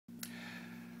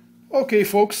Okay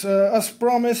folks, as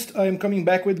promised, I'm coming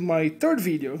back with my third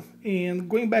video and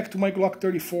going back to my Glock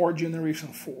 34 Generation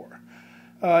 4.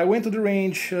 I went to the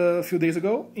range a few days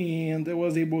ago and I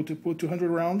was able to put 200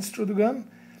 rounds through the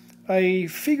gun. I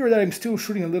figured that I'm still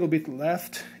shooting a little bit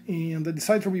left and I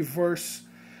decided to reverse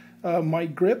my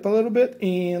grip a little bit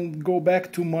and go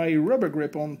back to my rubber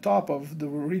grip on top of the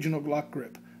original Glock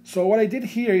grip. So what I did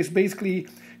here is basically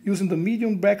using the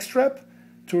medium backstrap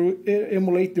to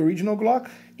emulate the original Glock,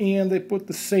 and I put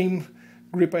the same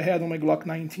grip I had on my Glock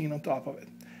 19 on top of it.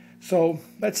 So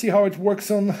let's see how it works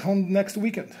on next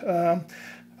weekend.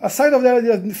 Aside of that, I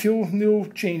did a few new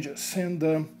changes, and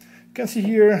you can see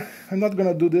here, I'm not going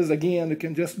to do this again. You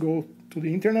can just go to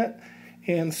the internet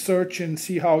and search and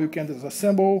see how you can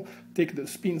disassemble, take the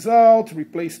spins out,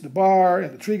 replace the bar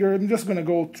and the trigger. I'm just going to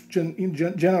go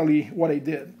generally what I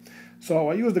did.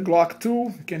 So I use the Glock 2,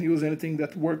 you can use anything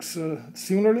that works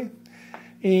similarly.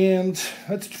 And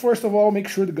let's first of all make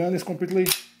sure the gun is completely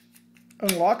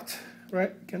unlocked, right?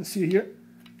 You can see here,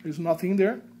 there's nothing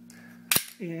there.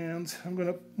 And I'm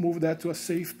gonna move that to a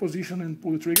safe position and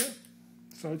pull the trigger.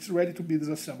 So it's ready to be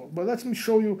disassembled. But let me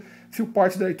show you a few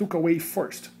parts that I took away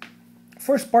first.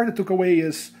 First part I took away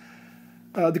is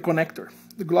the connector,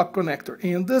 the Glock connector.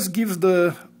 And this gives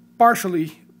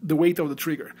partially the weight of the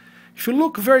trigger. If you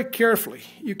look very carefully,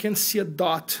 you can see a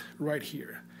dot right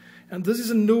here. And this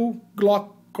is a new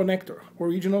Glock connector,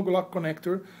 original Glock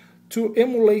connector, to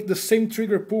emulate the same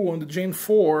trigger pull on the Gen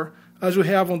 4 as we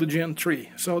have on the Gen 3.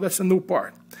 So that's a new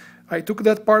part. I took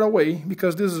that part away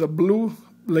because this is a blue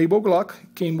label Glock,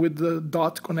 came with the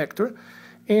dot connector,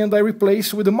 and I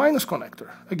replaced with the minus connector.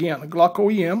 Again, a Glock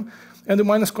OEM, and the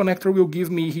minus connector will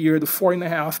give me here the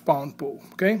 4.5 pound pull.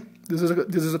 Okay, this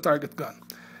is a target gun.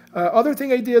 Other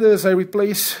thing I did is I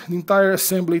replaced the entire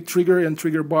assembly trigger and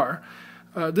trigger bar.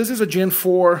 This is a Gen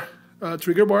 4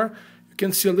 trigger bar. You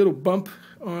can see a little bump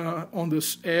on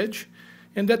this edge,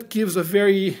 and that gives a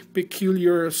very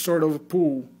peculiar sort of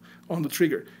pull on the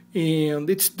trigger. And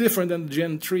it's different than the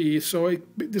Gen 3, so I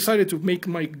decided to make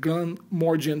my gun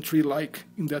more Gen 3-like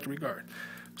in that regard.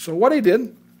 So what I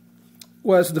did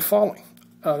was the following.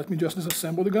 Let me just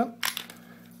disassemble the gun.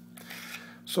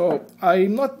 So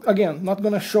I'm not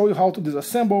going to show you how to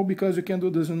disassemble because you can do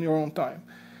this in your own time.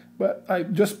 But I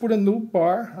just put a new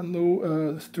bar, a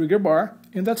new trigger bar,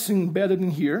 and that's embedded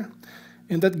in here.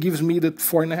 And that gives me the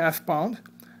 4.5 pound.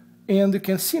 And you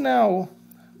can see now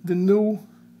the new,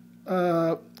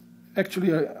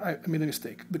 actually I made a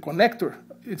mistake. The connector,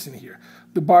 it's in here.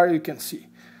 The bar you can see.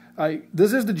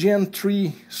 This is the Gen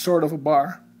 3 sort of a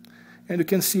bar. And you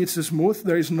can see it's smooth.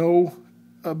 There is no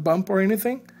bump or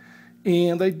anything.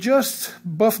 And I just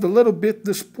buffed a little bit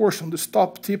this portion, this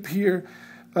top tip here,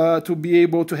 to be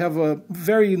able to have a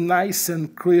very nice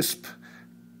and crisp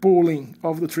pulling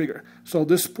of the trigger. So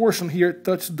this portion here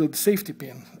touched the safety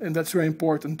pin, and that's very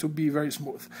important to be very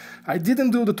smooth. I didn't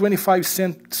do the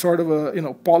 25-cent sort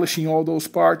of polishing all those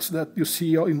parts that you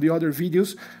see in the other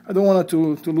videos. I don't want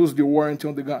to lose the warranty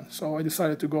on the gun, so I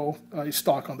decided to go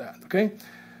stock on that. Okay,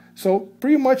 so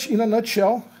pretty much in a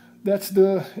nutshell, that's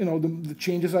the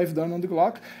changes I've done on the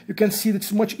Glock. You can see that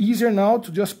it's much easier now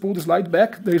to just pull the slide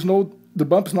back. The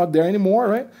bump's not there anymore,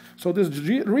 right? So this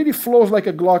really flows like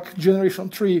a Glock Generation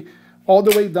 3 all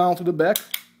the way down to the back,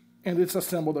 and it's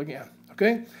assembled again.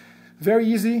 Okay, very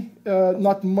easy,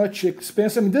 not much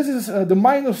expensive. I mean, this is the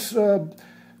minus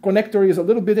connector is a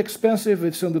little bit expensive.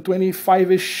 It's in the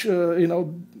 25-ish,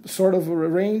 sort of a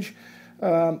range.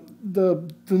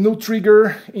 The new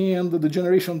trigger and the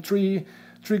Generation 3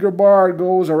 trigger bar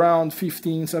goes around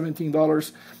 $15,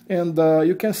 $17. And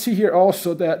you can see here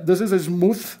also that this is a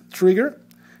smooth trigger.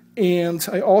 And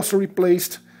I also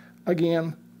replaced,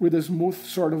 again, with a smooth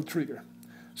sort of trigger.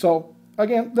 So,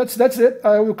 again, that's it.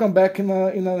 I will come back in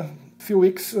a few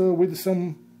weeks with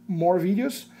some more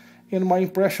videos and my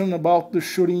impression about the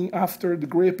shooting after the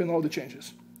grip and all the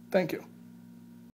changes. Thank you.